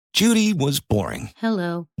Judy was boring.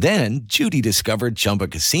 Hello. Then Judy discovered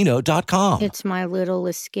ChumbaCasino.com. It's my little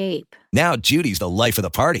escape. Now Judy's the life of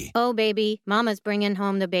the party. Oh, baby, mama's bringing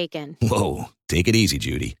home the bacon. Whoa, take it easy,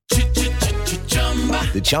 Judy.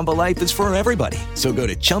 The Chumba life is for everybody. So go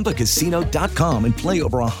to ChumbaCasino.com and play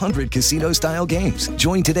over 100 casino-style games.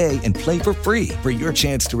 Join today and play for free for your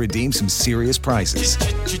chance to redeem some serious prizes.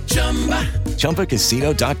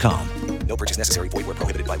 ChumbaCasino.com. No purchase necessary. Void where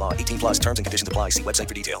prohibited by law. 18 plus terms and conditions apply. See website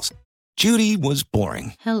for details. Judy was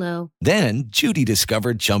boring. Hello. Then Judy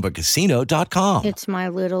discovered ChumbaCasino.com. It's my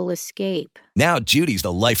little escape. Now Judy's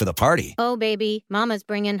the life of the party. Oh, baby, mama's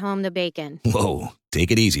bringing home the bacon. Whoa,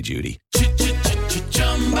 take it easy, Judy.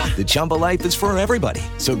 The Chumba life is for everybody.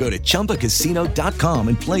 So go to ChumbaCasino.com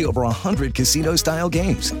and play over 100 casino-style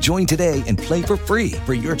games. Join today and play for free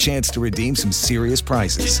for your chance to redeem some serious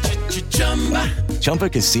prizes.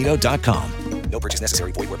 ChumbaCasino.com. No purchase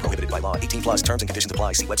necessary. Void where prohibited by law. 18 plus terms and conditions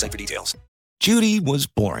apply. See website for details. Judy was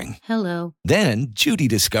boring. Hello. Then Judy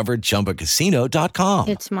discovered ChumbaCasino.com.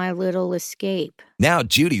 It's my little escape. Now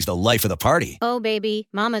Judy's the life of the party. Oh, baby,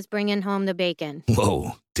 mama's bringing home the bacon.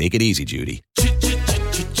 Whoa, take it easy, Judy.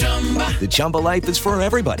 The Chumba life is for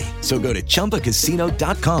everybody. So go to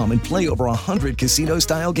ChumbaCasino.com and play over 100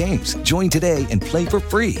 casino-style games. Join today and play for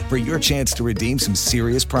free for your chance to redeem some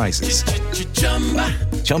serious prizes.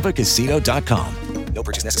 ChumbaCasino.com. No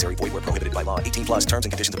purchase necessary. Void where prohibited by law. 18 plus terms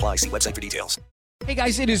and conditions apply. See website for details. Hey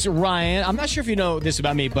guys, it is Ryan. I'm not sure if you know this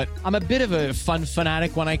about me, but I'm a bit of a fun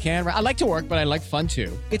fanatic when I can. I like to work, but I like fun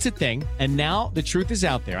too. It's a thing. And now the truth is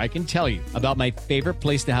out there. I can tell you about my favorite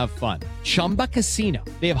place to have fun. Chumba Casino.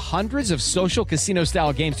 They have hundreds of social casino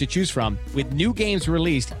style games to choose from with new games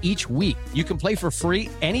released each week. You can play for free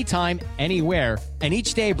anytime, anywhere. And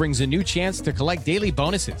each day brings a new chance to collect daily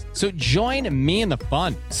bonuses. So join me in the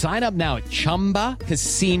fun. Sign up now at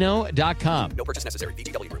ChumbaCasino.com. No purchase necessary.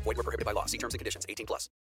 VGW Group. Void where prohibited by law. See terms and conditions. 18 plus.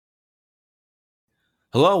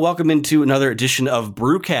 Hello, welcome into another edition of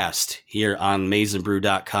Brewcast here on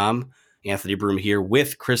MaizenBrew.com. Anthony Broom here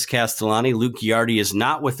with Chris Castellani. Luke Giardi is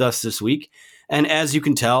not with us this week. And as you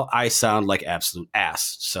can tell, I sound like absolute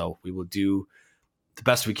ass. So we will do the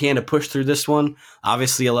best we can to push through this one.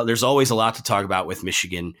 Obviously, there's always a lot to talk about with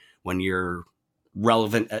Michigan when you're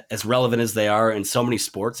relevant as they are in so many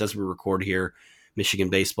sports. As we record here, Michigan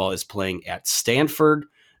baseball is playing at Stanford.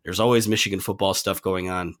 There's always Michigan football stuff going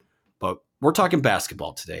on, but we're talking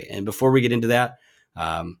basketball today. And before we get into that,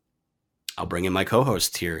 I'll bring in my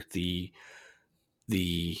co-host here, the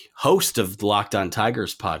host of the Locked On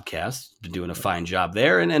Tigers podcast. Been doing a fine job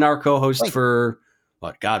there, and our co-host for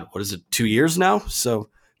what is it, 2 years now? So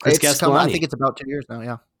Chris Castellani. I think it's about 2 years now.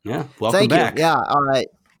 Yeah. Yeah. Welcome back. You. Yeah.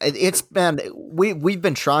 It's been we've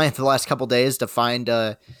been trying for the last couple of days to find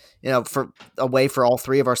for a way for all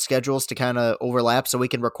three of our schedules to kind of overlap so we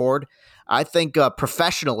can record. I think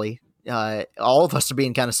professionally, all of us are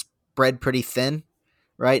being kind of spread pretty thin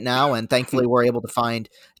right now, and thankfully we're able to find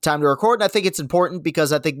time to record. And I think it's important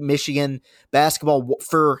because I think Michigan basketball,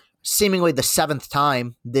 for seemingly the seventh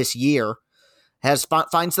time this year,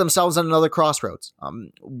 finds themselves on another crossroads.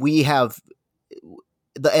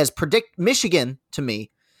 Michigan to me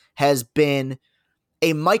has been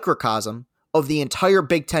a microcosm of the entire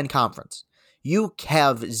Big Ten Conference. You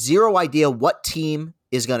have zero idea what team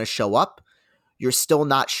is going to show up. You're still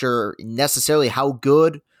not sure necessarily how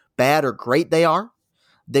good, bad, or great they are.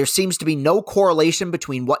 There seems to be no correlation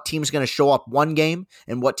between what team's going to show up one game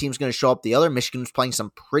and what team's going to show up the other. Michigan was playing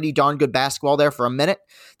some pretty darn good basketball there for a minute.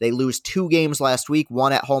 They lose 2 games last week,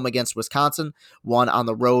 one at home against Wisconsin, one on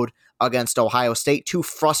the road against Ohio State. 2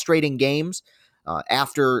 frustrating games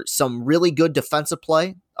after some really good defensive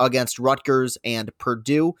play against Rutgers and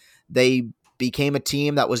Purdue. They became a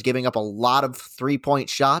team that was giving up a lot of 3-point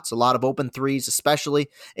shots, a lot of open threes, especially.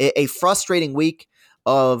 A frustrating week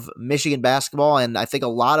of Michigan basketball, and I think a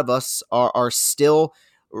lot of us are still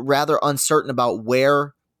rather uncertain about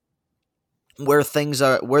where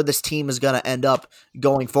this team is going to end up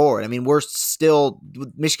going forward. I mean,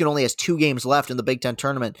 Michigan only has 2 games left in the Big Ten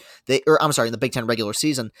tournament. In the Big Ten regular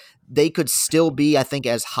season. They could still be, I think,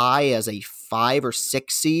 as high as a 5 or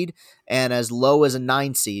 6 seed and as low as a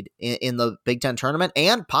 9 seed in the Big Ten tournament,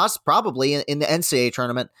 and probably in the NCAA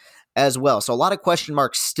tournament as well. So a lot of question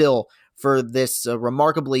marks still for this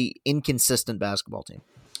remarkably inconsistent basketball team.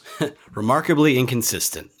 Remarkably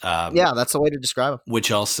inconsistent. Yeah, that's the way to describe it.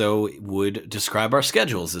 Which also would describe our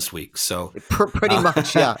schedules this week. So pretty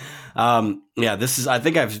much, yeah. This is, I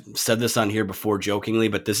think I've said this on here before jokingly,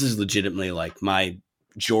 but this is legitimately like my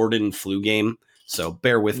Jordan flu game. So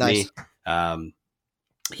bear with me.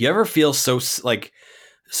 You ever feel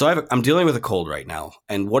I'm dealing with a cold right now,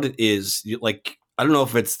 and what it is, like, I don't know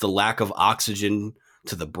if it's the lack of oxygen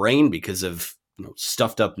to the brain because of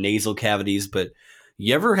stuffed up nasal cavities, but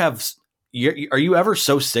are you ever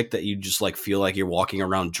so sick that you just like feel like you're walking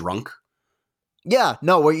around drunk? Yeah,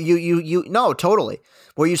 no, where you no, totally.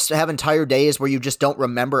 Where you have entire days where you just don't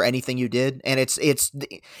remember anything you did, and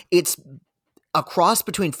it's a cross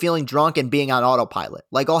between feeling drunk and being on autopilot.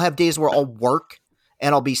 Like I'll have days where I'll work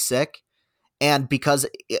and I'll be sick, and because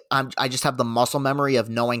I just have the muscle memory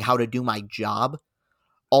of knowing how to do my job,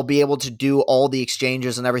 I'll be able to do all the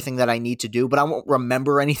exchanges and everything that I need to do, but I won't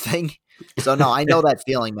remember anything. So no, I know that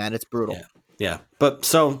feeling, man. It's brutal. Yeah. But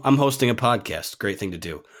so I'm hosting a podcast. Great thing to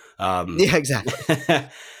do. Yeah, exactly.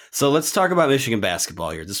 So let's talk about Michigan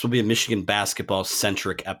basketball here. This will be a Michigan basketball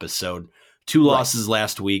centric episode. 2 losses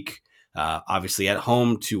last week, obviously at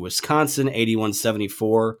home to Wisconsin,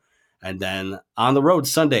 81-74. And then on the road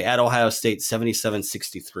Sunday at Ohio State,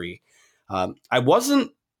 77-63. I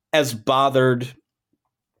wasn't as bothered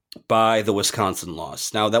by the Wisconsin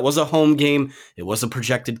loss. Now, that was a home game. It was a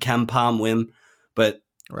projected KenPom win. But,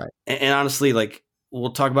 and honestly, like,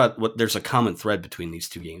 we'll talk about what there's a common thread between these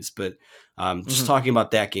two games. But just talking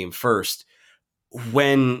about that game first,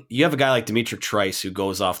 when you have a guy like Dimitri Trice who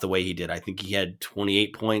goes off the way he did, I think he had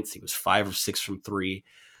 28 points. He was 5 of 6 from 3.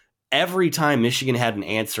 Every time Michigan had an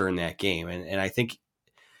answer in that game. And I think,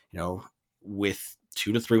 with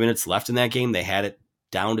 2 to 3 minutes left in that game, they had it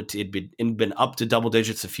down to it'd been up to double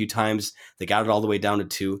digits a few times. They got it all the way down to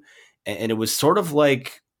 2. And it was sort of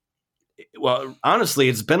like, well, honestly,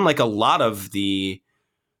 it's been like a lot of the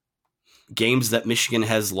games that Michigan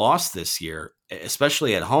has lost this year,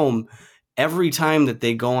 especially at home. Every time that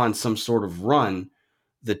they go on some sort of run,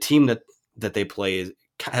 the team that they play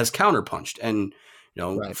has counterpunched. And,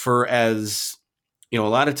 for as, a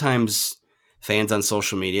lot of times fans on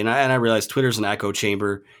social media, and I realize Twitter's an echo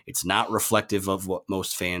chamber. It's not reflective of what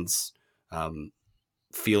most fans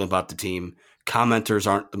feel about the team. Commenters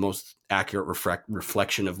aren't the most accurate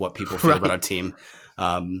reflection of what people feel about a team.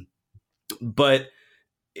 But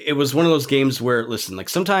it was one of those games where, listen, like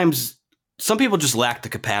sometimes some people just lack the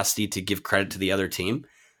capacity to give credit to the other team.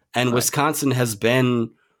 And Wisconsin has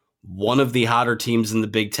been one of the hotter teams in the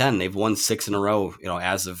Big Ten. They've won 6 in a row,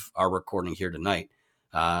 as of our recording here tonight.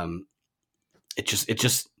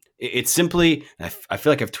 It simply, I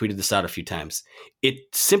feel like I've tweeted this out a few times. It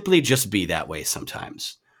simply just be that way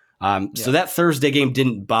sometimes. So that Thursday game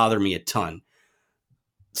didn't bother me a ton.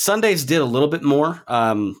 Sundays did a little bit more.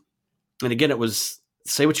 And again, it was,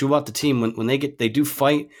 say what you want the team. When they do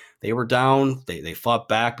fight, they were down, they fought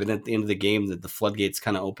back, but at the end of the game, the floodgates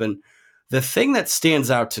kind of open. The thing that stands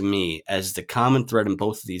out to me as the common thread in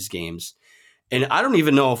both of these games, and I don't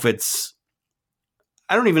even know if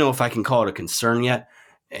I can call it a concern yet.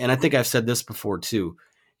 And I think I've said this before too.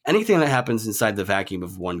 Anything that happens inside the vacuum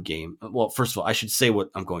of one game. Well, first of all, I should say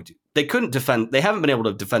what I'm going to. They couldn't defend. They haven't been able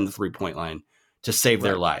to defend the 3-point line to save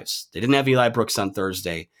their lives. They didn't have Eli Brooks on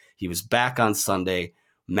Thursday. He was back on Sunday,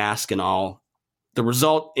 mask and all. The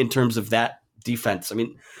result in terms of that defense, I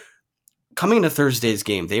mean, coming into Thursday's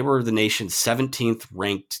game, they were the nation's 17th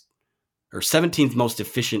ranked or 17th most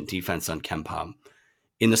efficient defense on KenPom.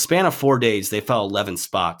 In the span of 4 days, they fell 11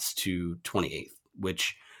 spots to 28th,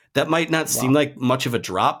 which that might not seem like much of a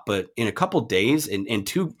drop, but in a couple days, in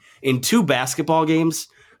two basketball games,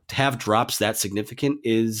 to have drops that significant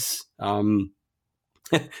is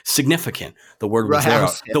significant. The word was there.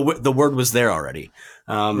 The word was there already.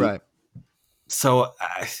 So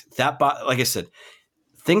like I said,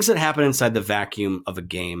 things that happen inside the vacuum of a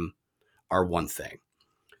game are one thing.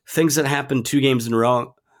 Things that happen 2 games in a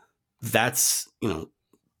row, that's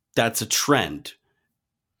a trend.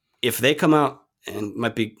 If they come out, and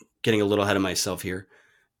might be getting a little ahead of myself here,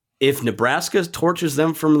 if Nebraska torches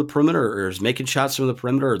them from the perimeter or is making shots from the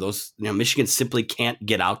perimeter, or those, Michigan simply can't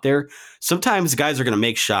get out there, sometimes guys are going to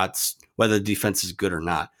make shots whether the defense is good or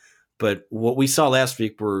not. But what we saw last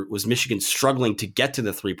week was Michigan struggling to get to the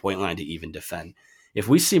 3-point line to even defend. If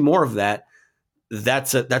we see more of that,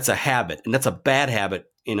 that's a habit, and that's a bad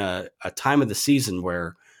habit in a time of the season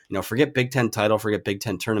where, forget Big Ten title, forget Big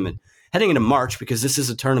Ten tournament. Heading into March, because this is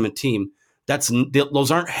a tournament team,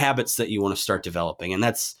 those aren't habits that you want to start developing. And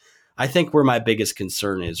that's, I think, where my biggest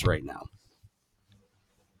concern is right now.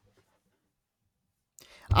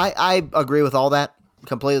 I agree with all that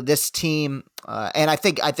completely. This team, and I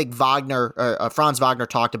think Franz Wagner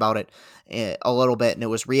talked about it a little bit, and it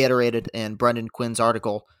was reiterated in Brendan Quinn's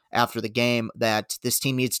article after the game that this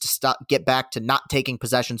team needs to get back to not taking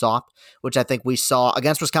possessions off, which I think we saw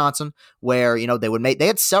against Wisconsin, where they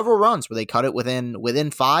had several runs where they cut it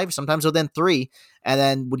within 5, sometimes within 3, and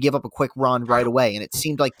then would give up a quick run right away. And it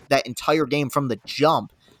seemed like that entire game from the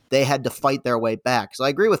jump, they had to fight their way back. So I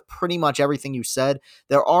agree with pretty much everything you said.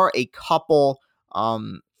 There are a couple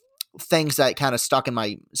things that kind of stuck in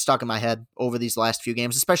my head over these last few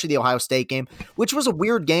games, especially the Ohio State game, which was a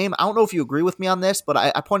weird game. I don't know if you agree with me on this, but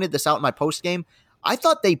I pointed this out in my post game. I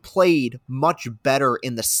thought they played much better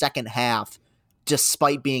in the second half,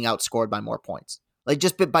 despite being outscored by more points. Like,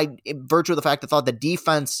 just by virtue of the fact I thought the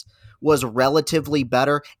defense was relatively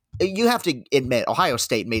better. You have to admit, Ohio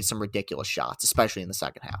State made some ridiculous shots, especially in the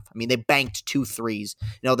second half. I mean, they banked 2 threes,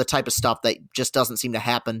 the type of stuff that just doesn't seem to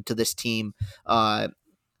happen to this team,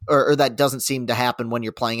 or that doesn't seem to happen when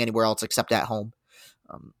you're playing anywhere else except at home.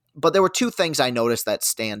 But there were 2 things I noticed that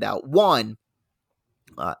stand out. One,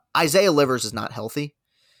 Isaiah Livers is not healthy.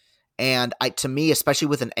 And to me, especially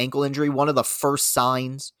with an ankle injury, one of the first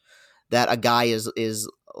signs that a guy is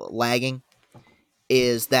lagging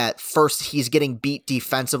is that first he's getting beat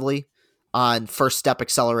defensively on first step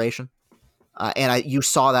acceleration. And you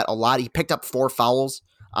saw that a lot. He picked up 4 fouls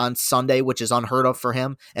on Sunday, which is unheard of for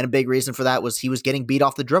him. And a big reason for that was he was getting beat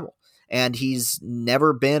off the dribble. And he's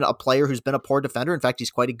never been a player who's been a poor defender. In fact,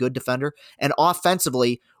 he's quite a good defender. And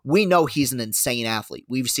offensively, we know he's an insane athlete.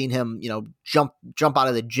 We've seen him, jump out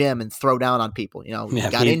of the gym and throw down on people.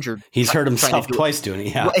 Got injured. He's hurt himself twice doing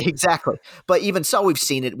it. Yeah, right, exactly. But even so, we've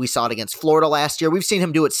seen it. We saw it against Florida last year. We've seen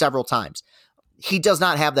him do it several times. He does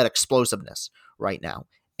not have that explosiveness right now.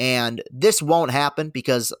 And this won't happen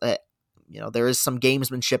because, there is some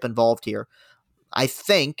gamesmanship involved here. I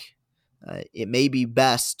think it may be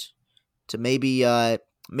best to maybe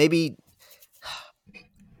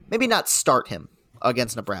not start him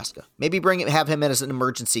against Nebraska. Maybe have him in as an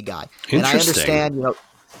emergency guy. And I understand,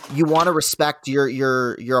 you want to respect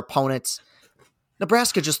your opponents.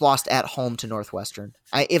 Nebraska just lost at home to Northwestern.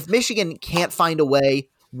 If Michigan can't find a way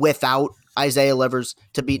without Isaiah Livers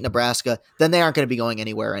to beat Nebraska, then they aren't going to be going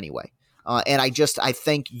anywhere anyway. And I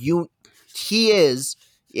think he is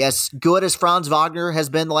as good as Franz Wagner has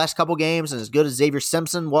been the last couple games, and as good as Xavier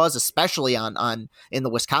Simpson was, especially in the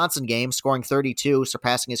Wisconsin game, scoring 32,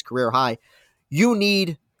 surpassing his career high. You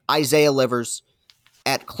need Isaiah Livers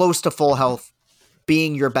at close to full health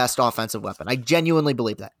being your best offensive weapon. I genuinely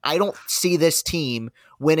believe that. I don't see this team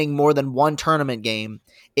winning more than 1 tournament game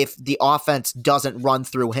if the offense doesn't run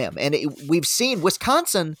through him. And we've seen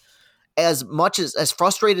Wisconsin, as much as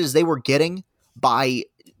frustrated as they were getting by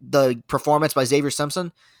the performance by Xavier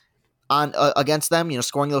Simpson against them,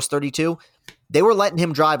 scoring those 32, they were letting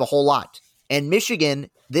him drive a whole lot. And Michigan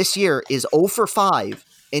this year is 0 for 5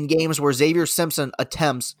 in games where Xavier Simpson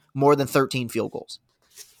attempts more than 13 field goals.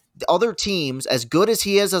 The other teams, as good as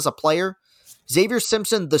he is as a player, Xavier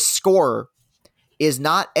Simpson, the scorer, is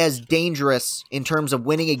not as dangerous in terms of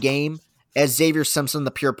winning a game as Xavier Simpson,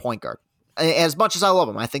 the pure point guard. As much as I love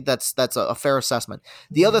him, I think that's a fair assessment.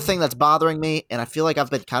 The other thing that's bothering me, and I feel like I've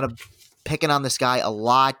been kind of picking on this guy a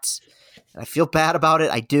lot, and I feel bad about it.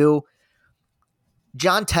 I do.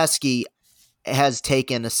 Jon Teske has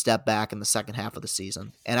taken a step back in the second half of the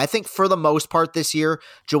season. And I think for the most part this year,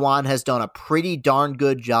 Juwan has done a pretty darn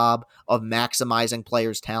good job of maximizing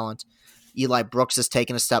players' talent. Eli Brooks has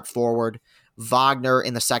taken a step forward. Wagner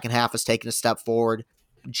in the second half has taken a step forward.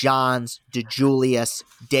 Johns, DeJulius,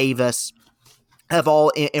 Davis have all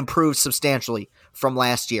improved substantially from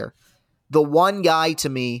last year. The one guy to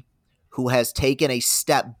me who has taken a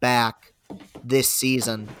step back this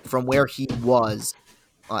season from where he was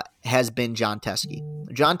has been Jon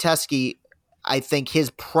Teske. Jon Teske, I think his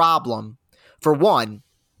problem, for one,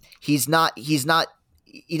 he doesn't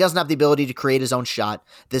have the ability to create his own shot.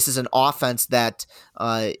 This is an offense that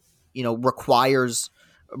requires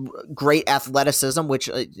great athleticism, which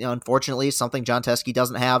unfortunately is something Jon Teske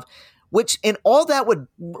doesn't have. Which, and all that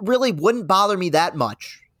wouldn't bother me that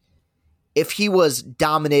much if he was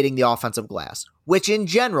dominating the offensive glass, which in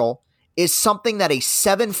general is something that a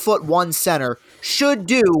 7'1" center should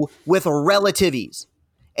do with relative ease.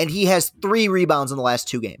 And he has 3 rebounds in the last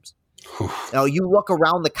 2 games. Now, you look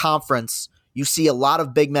around the conference, you see a lot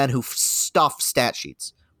of big men who stuff stat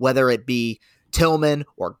sheets, whether it be Tillman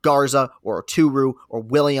or Garza or Turu or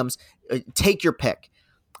Williams. Take your pick.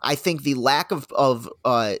 I think the lack of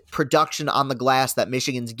production on the glass that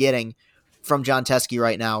Michigan's getting from Jon Teske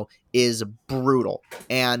right now is brutal.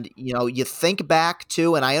 And, you think back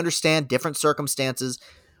to, and I understand different circumstances,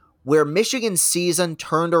 where Michigan's season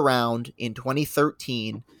turned around in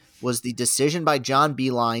 2013 was the decision by John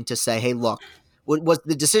Beilein to say, hey, look, was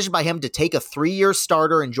the decision by him to take a 3-year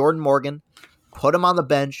starter in Jordan Morgan, put him on the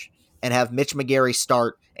bench, and have Mitch McGary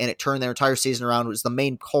start, and it turned their entire season around. It was the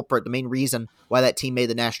main culprit, the main reason why that team made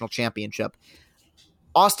the national championship.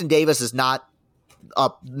 Austin Davis is not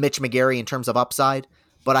Mitch McGary in terms of upside,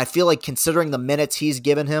 but I feel like considering the minutes he's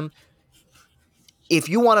given him, if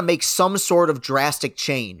you want to make some sort of drastic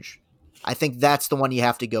change, I think that's the one you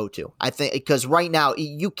have to go to. I think because right now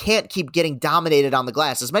you can't keep getting dominated on the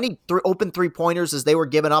glass. As many open 3-pointers as they were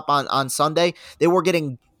giving up on Sunday, they were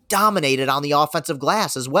getting dominated on the offensive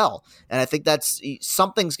glass as well. And I think that's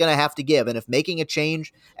something's going to have to give. And if making a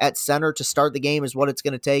change at center to start the game is what it's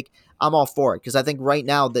going to take, I'm all for it. Because I think right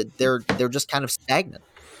now that they're just kind of stagnant.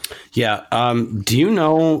 Yeah. Do you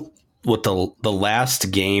know what the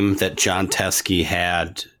last game that Jon Teske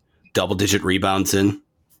had double-digit rebounds in?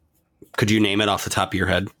 Could you name it off the top of your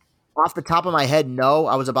head? Off the top of my head, no.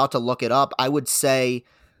 I was about to look it up. I would say,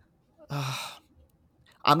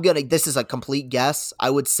 this is a complete guess. I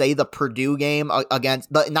would say the Purdue game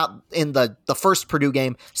against, not in the first Purdue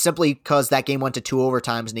game, simply because that game went to 2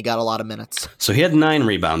 overtimes and he got a lot of minutes. So he had 9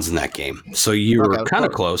 rebounds in that game. So you were kind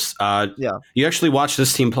of close. Yeah. You actually watched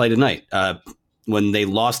this team play tonight when they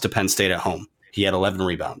lost to Penn State at home. He had 11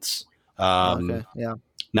 rebounds. Okay. Yeah.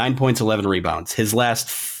 9 points, 11 rebounds. His last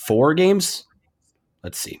 4 games,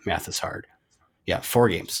 let's see, math is hard. Yeah, 4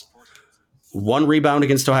 games. 1 rebound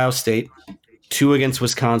against Ohio State, 2 against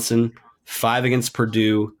Wisconsin, 5 against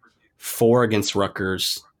Purdue, 4 against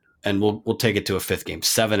Rutgers, and we'll take it to a 5th game,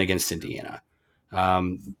 7 against Indiana.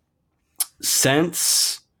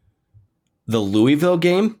 Since the Louisville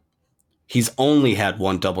game, he's only had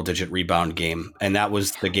 1 double-digit rebound game, and that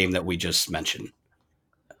was the game that we just mentioned.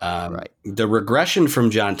 Right. The regression from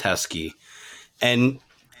Jon Teske, and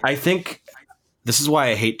I think this is why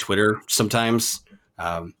I hate Twitter sometimes.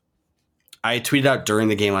 I tweeted out during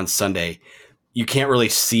the game on Sunday, you can't really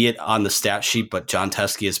see it on the stat sheet, but Jon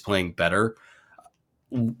Teske is playing better.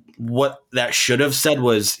 What that should have said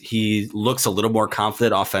was he looks a little more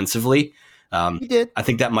confident offensively. He did. I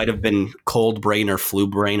think that might have been cold brain or flu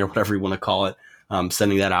brain or whatever you want to call it.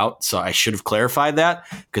 Sending that out. So I should have clarified that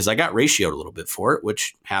because I got ratioed a little bit for it,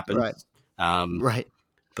 which happened. Right. Right.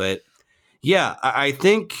 But yeah, I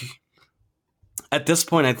think at this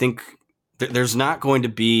point, I think there's not going to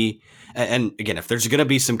be, and again, if there's going to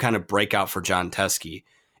be some kind of breakout for Jon Teske,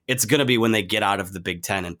 it's going to be when they get out of the Big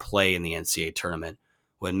Ten and play in the NCAA tournament,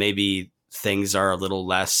 when maybe things are a little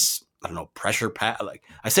less, I don't know, pressure packed. Like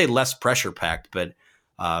I say less pressure packed, but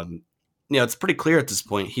it's pretty clear at this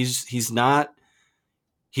point. He's just not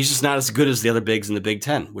as good as the other bigs in the Big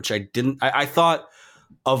Ten, which I thought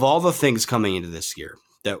of all the things coming into this year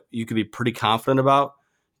that you could be pretty confident about,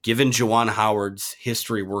 given Juwan Howard's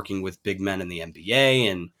history working with big men in the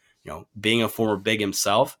NBA and, being a former big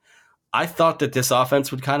himself. I thought that this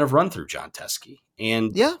offense would kind of run through Jon Teske.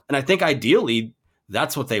 And I think ideally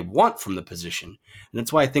that's what they want from the position. And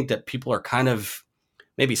that's why I think that people are kind of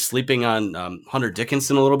maybe sleeping on Hunter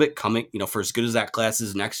Dickinson a little bit, coming, for as good as that class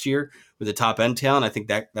is next year with the top end talent. I think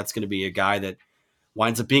that's going to be a guy that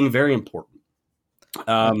winds up being very important.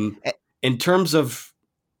 In terms of,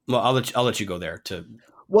 well, I'll let you go there to.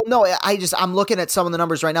 Well, no, I'm looking at some of the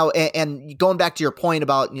numbers right now, and going back to your point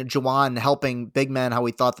about Juwan helping big men, how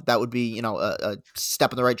we thought that would be a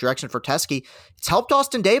step in the right direction for Teske. It's helped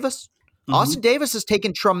Austin Davis. Mm-hmm. Austin Davis has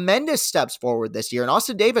taken tremendous steps forward this year, and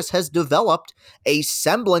Austin Davis has developed a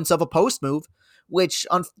semblance of a post move, which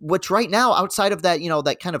right now, outside of that,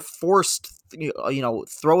 that kind of forced,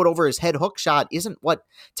 throw it over his head hook shot, isn't what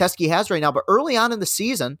Teske has right now. But early on in the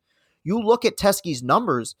season, you look at Teske's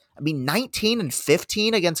numbers. 19 and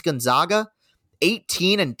 15 against Gonzaga,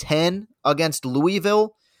 18 and 10 against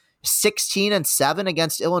Louisville, 16 and 7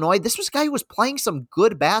 against Illinois. This was a guy who was playing some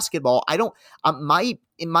good basketball.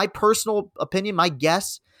 In my personal opinion, my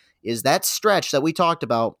guess is that stretch that we talked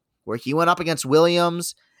about where he went up against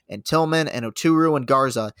Williams and Tillman and Oturu and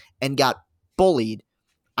Garza and got bullied.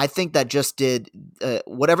 I think that just did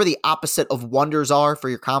whatever the opposite of wonders are for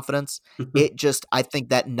your confidence. I think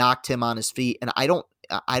that knocked him on his feet. And I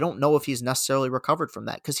don't know if he's necessarily recovered from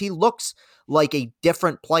that because he looks like a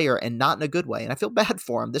different player and not in a good way. And I feel bad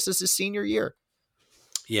for him. This is his senior year.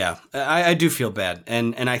 Yeah, I do feel bad.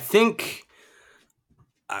 And I think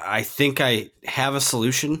I have a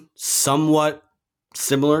solution somewhat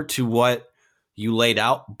similar to what you laid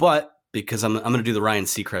out, but because I'm going to do the Ryan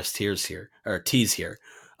Seacrest tease here.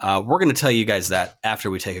 We're going to tell you guys that after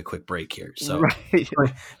we take a quick break here. So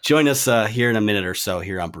join us here in a minute or so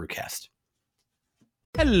here on Brewcast.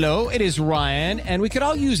 Hello, it is Ryan, and we could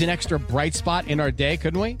all use an extra bright spot in our day,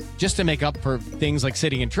 couldn't we? Just to make up for things like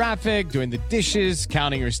sitting in traffic, doing the dishes,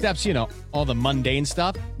 counting your steps, all the mundane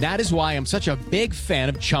stuff. That is why I'm such a big fan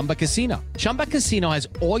of Chumba Casino. Chumba Casino has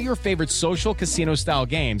all your favorite social casino-style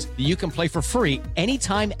games that you can play for free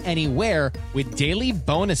anytime, anywhere with daily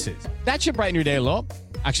bonuses. That should brighten your day a little.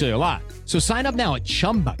 Actually, a lot. So sign up now at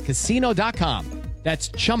ChumbaCasino.com. That's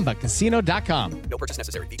ChumbaCasino.com. No purchase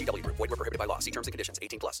necessary. VGW Group. Void where prohibited by law. See terms and conditions.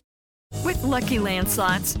 18+. With Lucky Land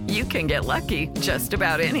Slots, you can get lucky just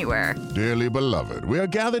about anywhere. Dearly beloved, we are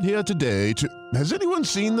gathered here today to... Has anyone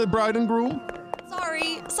seen the bride and groom?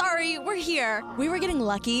 Sorry, we're here. We were getting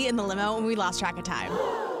lucky in the limo and we lost track of time.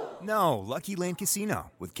 No, Lucky Land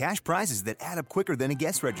Casino, with cash prizes that add up quicker than a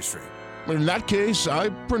guest registry. In that case, I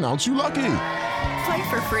pronounce you lucky. Play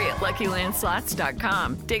for free at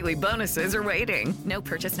LuckyLandSlots.com. Daily bonuses are waiting. No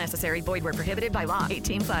purchase necessary. Void where prohibited by law.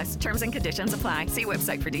 18+. Terms and conditions apply. See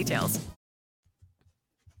website for details.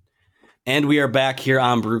 And we are back here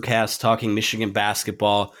on Brewcast talking Michigan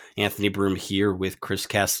basketball. Anthony Broome here with Chris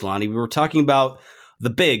Castellani. We were talking about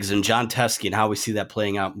the bigs and Jon Teske and how we see that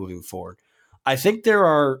playing out moving forward. I think there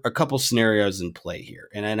are a couple scenarios in play here,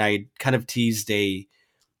 and I kind of teased a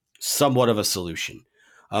somewhat of a solution.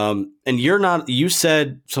 And you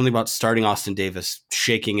said something about starting Austin Davis,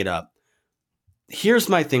 shaking it up. Here's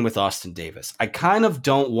my thing with Austin Davis. I kind of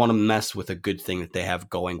don't want to mess with a good thing that they have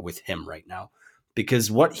going with him right now,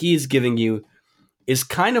 because what he's giving you is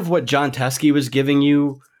kind of what Jon Teske was giving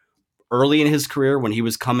you early in his career when he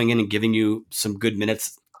was coming in and giving you some good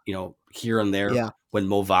minutes, here and there when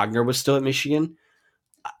Mo Wagner was still at Michigan.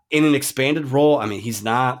 In an expanded role, I mean, he's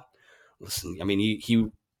not – listen, I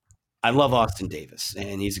mean, I love Austin Davis,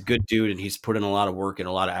 and he's a good dude, and he's put in a lot of work and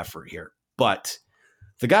a lot of effort here. But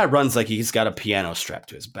the guy runs like he's got a piano strapped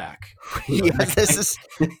to his back. This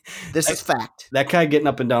is fact. That guy getting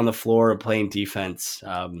up and down the floor and playing defense,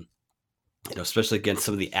 especially against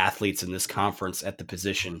some of the athletes in this conference at the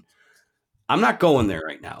position. I'm not going there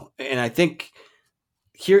right now. And I think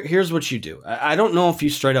here's what you do. I don't know if you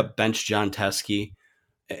straight up bench Jon Teske.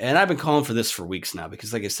 And I've been calling for this for weeks now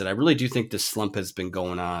because, like I said, I really do think this slump has been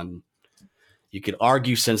going on. You could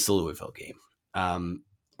argue since the Louisville game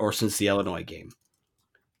or since the Illinois game.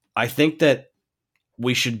 I think that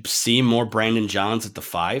we should see more Brandon Johns at the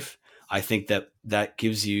 5. I think that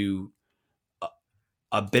gives you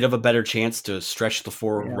a bit of a better chance to stretch the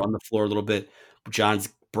floor, run the floor a little bit. Johns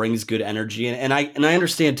brings good energy. And I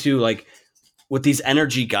understand, too, like with these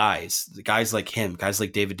energy guys, the guys like him, guys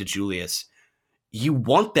like David DeJulius, you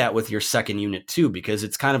want that with your second unit too, because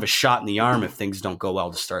it's kind of a shot in the arm if things don't go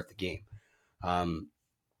well to start the game.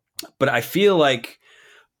 But I feel like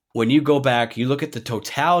when you go back, you look at the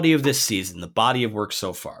totality of this season, the body of work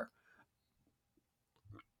so far,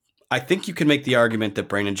 I think you can make the argument that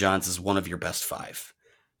Brandon Johns is one of your best 5.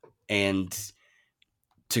 And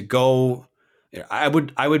to go, I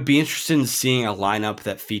would be interested in seeing a lineup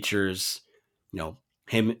that features,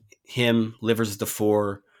 him, Livers at the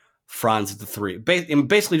 4, Franz at the 3.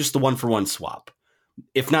 Basically just the 1-for-1 swap.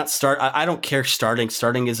 If not start, I don't care starting.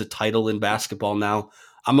 Starting is a title in basketball now.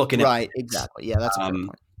 I'm looking at right, exactly. Yeah, that's a good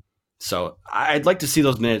point. So I'd like to see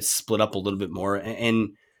those minutes split up a little bit more,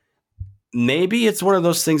 and maybe it's one of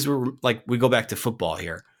those things where, like, we go back to football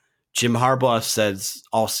here. Jim Harbaugh says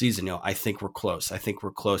all season, I think we're close. I think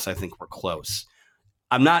we're close. I think we're close.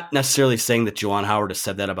 I'm not necessarily saying that Juwan Howard has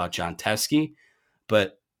said that about Jon Teske,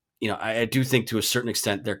 but I do think to a certain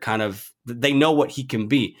extent they know what he can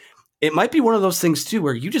be. It might be one of those things too,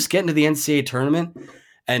 where you just get into the NCAA tournament,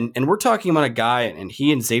 and we're talking about a guy, and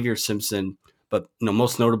he and Xavier Simpson, but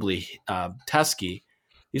most notably Teske.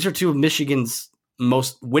 These are two of Michigan's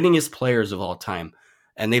most winningest players of all time,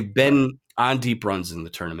 and they've been on deep runs in the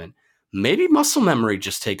tournament. Maybe muscle memory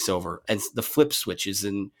just takes over, and the flip switches,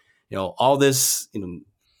 and all this,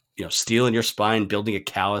 steel in your spine, building a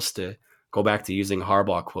callus, to go back to using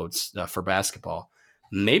Harbaugh quotes for basketball.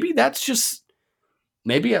 Maybe that's just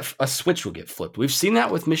a switch will get flipped. We've seen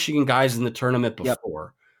that with Michigan guys in the tournament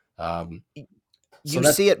before. You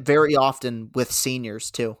see it very often with seniors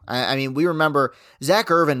too. I mean, we remember Zach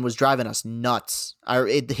Irvin was driving us nuts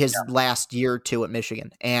his last year or two at Michigan,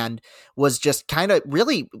 and was just kind of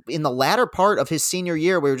really in the latter part of his senior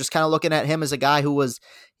year. We were just kind of looking at him as a guy who was,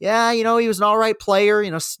 he was an all right player.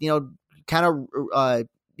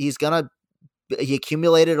 He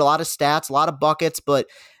accumulated a lot of stats, a lot of buckets, but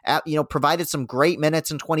provided some great minutes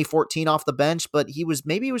in 2014 off the bench. But he was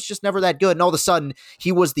just never that good. And all of a sudden,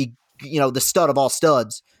 he was the stud of all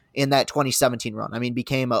studs in that 2017 run. I mean,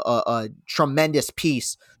 became a tremendous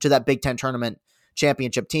piece to that Big Ten tournament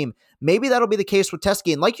championship team. Maybe that'll be the case with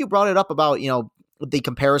Teske. And like you brought it up about, the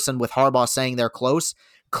comparison with Harbaugh saying they're close.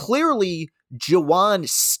 Clearly, Juwan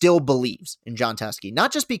still believes in Jon Teske,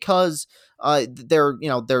 not just because they're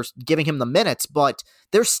giving him the minutes, but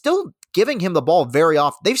they're still giving him the ball very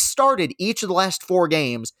often. They've started each of the last 4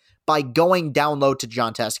 games by going down low to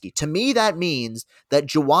Jon Teske. To me, that means that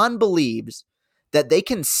Juwan believes that they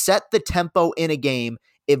can set the tempo in a game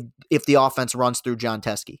if the offense runs through Jon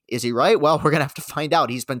Teske. Is he right? Well, we're going to have to find out.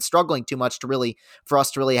 He's been struggling too much for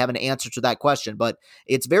us to really have an answer to that question, but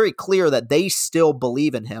it's very clear that they still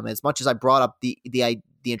believe in him. As much as I brought up the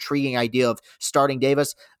intriguing idea of starting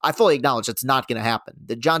Davis, I fully acknowledge it's not going to happen.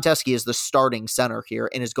 Jon Teske is the starting center here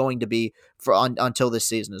and is going to be until this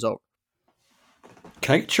season is over.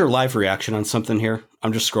 Can I get your live reaction on something here?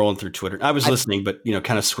 I'm just scrolling through Twitter. I was listening, but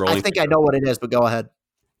kind of scrolling. I think I know what it is, but go ahead.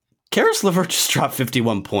 Caris LeVert just dropped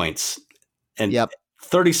 51 points and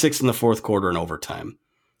 36 in the fourth quarter in overtime.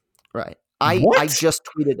 Right. I just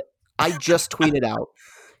tweeted out.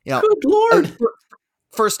 Good Lord.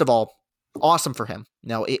 First of all, awesome for him.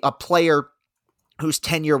 A player whose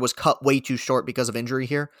tenure was cut way too short because of injury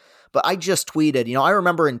here. But I just tweeted, I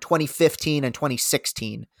remember in 2015 and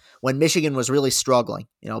 2016 when Michigan was really struggling,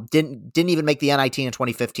 didn't even make the NIT in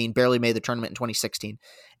 2015, barely made the tournament in 2016,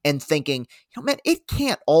 and thinking, man, it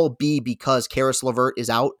can't all be because Caris LeVert is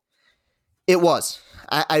out. It was.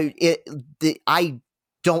 I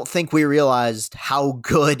don't think we realized how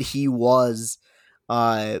good he was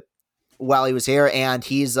while he was here, and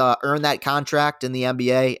he's earned that contract in the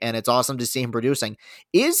NBA, and it's awesome to see him producing.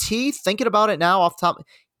 Is he thinking about it now off the top?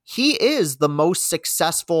 He is the most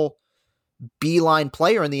successful B-line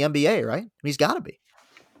player in the NBA, right? He's got to be.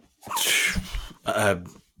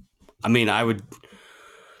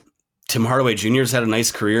 Tim Hardaway Jr.'s had a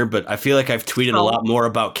nice career, but I feel like I've tweeted a lot more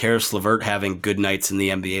about Caris LeVert having good nights in the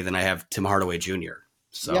NBA than I have Tim Hardaway Jr.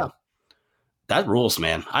 So that rules,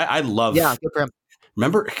 man. I love. Yeah, good for him.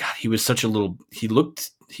 Remember, God, he was such a little. He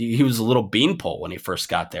was a little beanpole when he first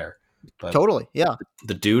got there. But totally, yeah.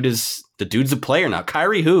 The dude's a player now.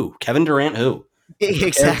 Kyrie who? Kevin Durant who?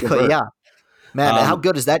 Exactly, yeah. Man, how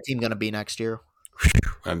good is that team going to be next year?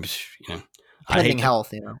 Pending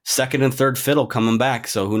health, second and third fiddle coming back,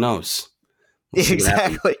 so who knows?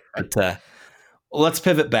 Exactly. But let's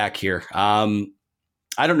pivot back here. I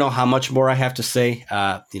don't know how much more I have to say.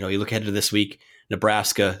 You look ahead to this week,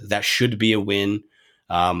 Nebraska, that should be a win.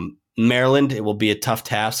 Maryland, it will be a tough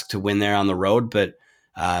task to win there on the road, but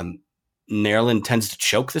Maryland tends to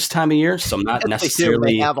choke this time of year, so I'm not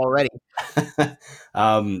necessarily. They have already.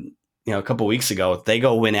 A couple weeks ago, they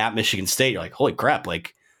go win at Michigan State. You're like, holy crap!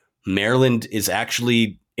 Like Maryland is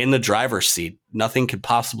actually in the driver's seat. Nothing could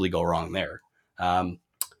possibly go wrong there.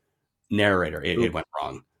 Narrator, it went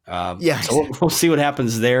wrong. So we'll see what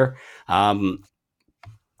happens there.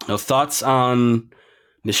 Thoughts on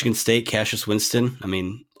Michigan State, Cassius Winston? I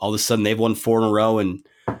mean, all of a sudden they've won 4 in a row, and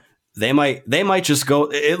they might just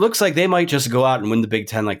go. It looks like they might just go out and win the Big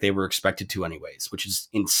Ten like they were expected to, anyways, which is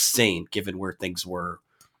insane given where things were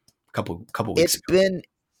a couple weeks ago.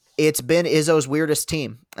 It's been Izzo's weirdest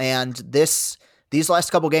team, and these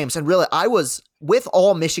last couple games, and really, I was with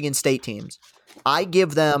all Michigan State teams. I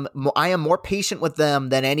am more patient with them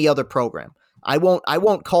than any other program. I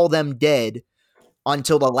won't call them dead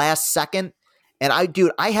until the last second. And I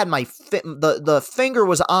had the finger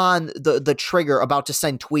was on the trigger about to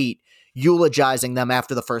send tweet eulogizing them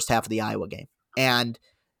after the first half of the Iowa game. And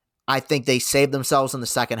I think they saved themselves in the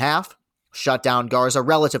second half, shut down Garza,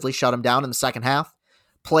 relatively shut him down in the second half,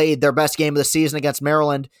 played their best game of the season against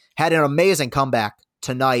Maryland, had an amazing comeback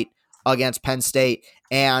tonight against Penn State.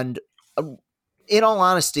 And in all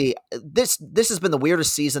honesty, this has been the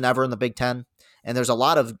weirdest season ever in the Big Ten. And there's a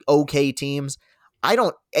lot of okay teams.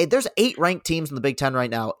 There's 8 ranked teams in the Big Ten right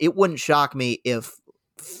now. It wouldn't shock me if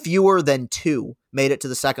fewer than 2 made it to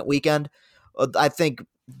the second weekend. I think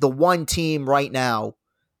the one team right now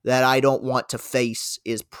that I don't want to face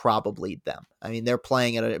is probably them. I mean, they're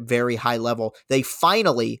playing at a very high level. They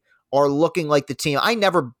finally are looking like the team. I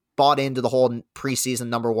never bought into the whole preseason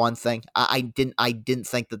number 1 thing. I didn't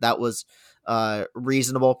think that was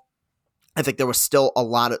reasonable. I think there was still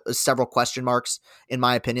several question marks, in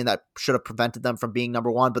my opinion, that should have prevented them from being number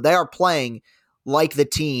 1. But they are playing like the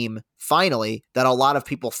team, finally, that a lot of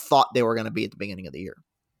people thought they were going to be at the beginning of the year.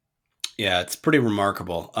 Yeah, it's pretty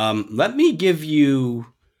remarkable. Let me give you...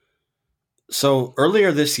 So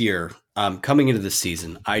earlier this year, coming into the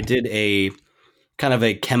season, I did a kind of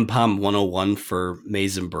a KenPom 101 for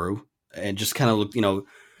Maize and Brew, and just kind of look,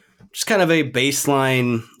 just kind of a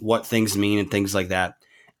baseline, what things mean and things like that.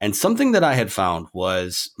 And something that I had found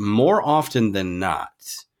was more often than not,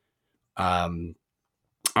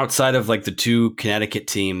 outside of like the 2 Connecticut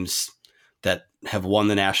teams that have won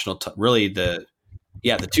the national, the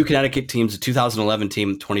 2 Connecticut teams, the 2011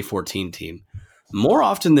 team, 2014 team, more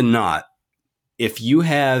often than not, if you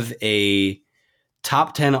have a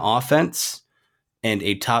top 10 offense and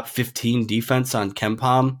a top 15 defense on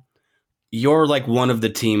KenPom, you're like one of the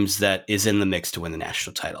teams that is in the mix to win the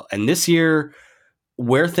national title. And this year,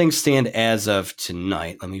 where things stand as of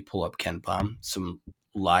tonight, let me pull up KenPom, some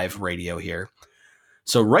live radio here.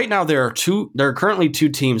 So right now there are currently two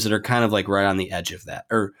teams that are kind of like right on the edge of that,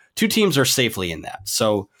 or two teams are safely in that.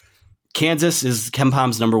 So Kansas is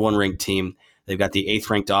KenPom's number 1 ranked team. They've got the 8th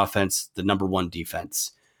ranked offense, the number 1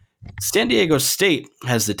 defense. San Diego State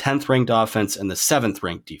has the 10th ranked offense and the 7th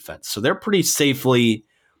ranked defense. So they're pretty safely,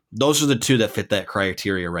 those are the two that fit that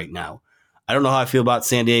criteria right now. I don't know how I feel about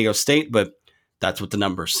San Diego State, but that's what the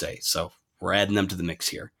numbers say. So we're adding them to the mix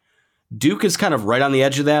here. Duke is kind of right on the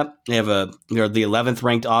edge of that. They're the 11th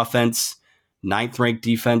ranked offense, 9th ranked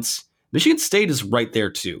defense. Michigan State is right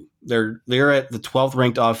there too. They're at the 12th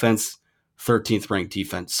ranked offense, 13th ranked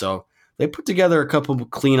defense. So they put together a couple of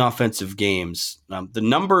clean offensive games. The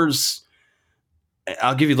numbers,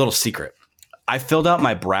 I'll give you a little secret. I filled out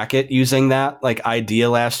my bracket using that like idea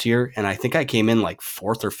last year, and I think I came in like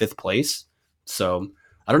 4th or 5th place. So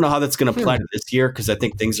I don't know how that's going to apply to this year, because I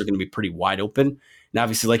think things are going to be pretty wide open. And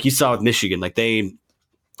obviously, like you saw with Michigan, like they,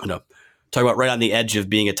 talk about right on the edge of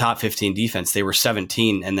being a top 15 defense. They were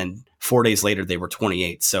 17, and then 4 days later, they were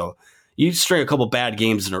 28. So you string a couple bad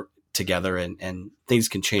games together, and things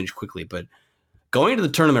can change quickly. But going into the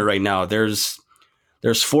tournament right now, there's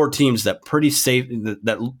 4 teams that pretty safe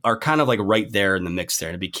that are kind of like right there in the mix there.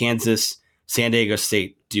 It'd be Kansas, San Diego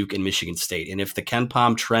State, Duke, and Michigan State. And if the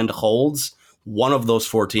KenPom trend holds, one of those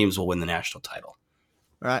 4 teams will win the national title.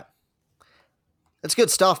 Right. That's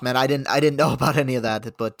good stuff, man. I didn't know about any of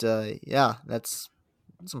that, but yeah, that's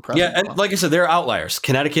impressive. Yeah, and like I said, they're outliers.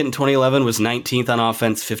 Connecticut in 2011 was 19th on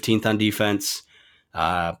offense, 15th on defense.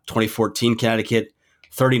 2014 Connecticut,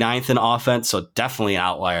 39th in offense, so definitely an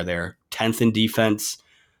outlier there. 10th in defense,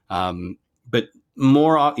 but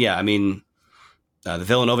more. Yeah, I mean, the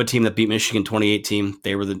Villanova team that beat Michigan 2018,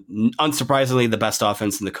 they were unsurprisingly the best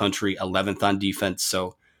offense in the country, 11th on defense.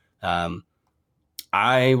 So.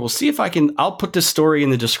 I will see if I'll put this story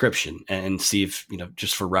in the description and see if,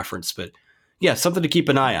 just for reference, but yeah, something to keep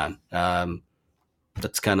an eye on.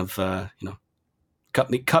 That's kind of,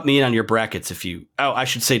 cut me in on your brackets I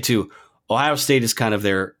should say too, Ohio State is kind of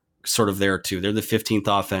there too. They're the 15th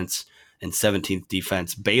offense and 17th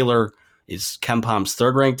defense. Baylor is KenPom's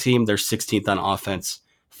 3rd ranked team. They're 16th on offense,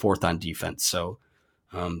 4th on defense. So,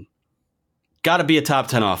 got to be a top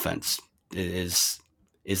 10 offense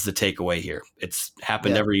is the takeaway here. It's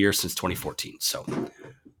happened every year since 2014. So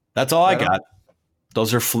that's all I got.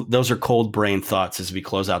 Those are cold brain thoughts as we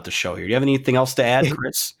close out the show here. Do you have anything else to add,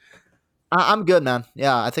 Chris? I'm good, man.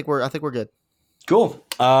 Yeah, I think we're good. Cool.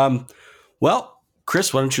 Well,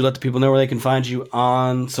 Chris, why don't you let the people know where they can find you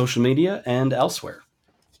on social media and elsewhere?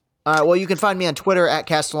 Well, you can find me on Twitter at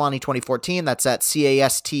Castellani2014. That's at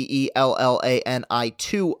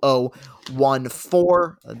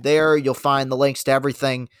CASTELLANI2014. There you'll find the links to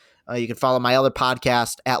everything. You can follow my other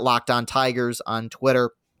podcast at Locked On Tigers on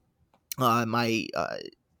Twitter.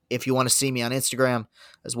 If you want to see me on Instagram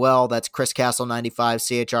as well, that's Chris Castle 95,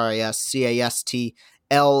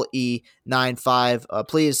 CHRISCASTLE95.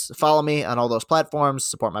 Please follow me on all those platforms.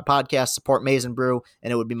 Support my podcast. Support Maize n Brew,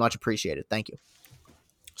 and it would be much appreciated. Thank you.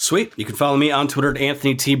 Sweet. You can follow me on Twitter at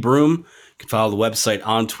Anthony T. Broom. You can follow the website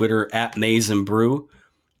on Twitter at Maize n Brew.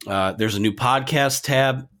 There's a new podcast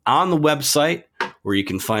tab on the website where you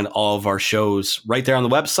can find all of our shows right there on the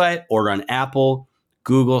website, or on Apple,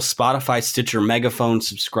 Google, Spotify, Stitcher, Megaphone.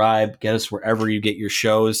 Subscribe. Get us wherever you get your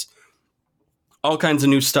shows. All kinds of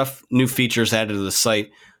new stuff, new features added to the site.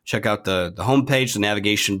 Check out the homepage, the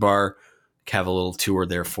navigation bar. Have a little tour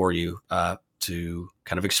there for you to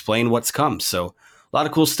kind of explain what's come. So a lot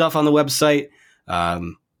of cool stuff on the website.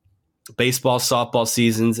 Baseball, softball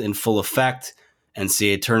seasons in full effect.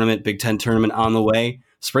 NCAA tournament, Big Ten tournament on the way.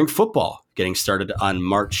 Spring football getting started on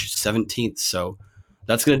March 17th. So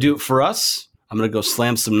that's going to do it for us. I'm going to go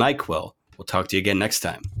slam some NyQuil. We'll talk to you again next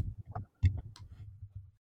time.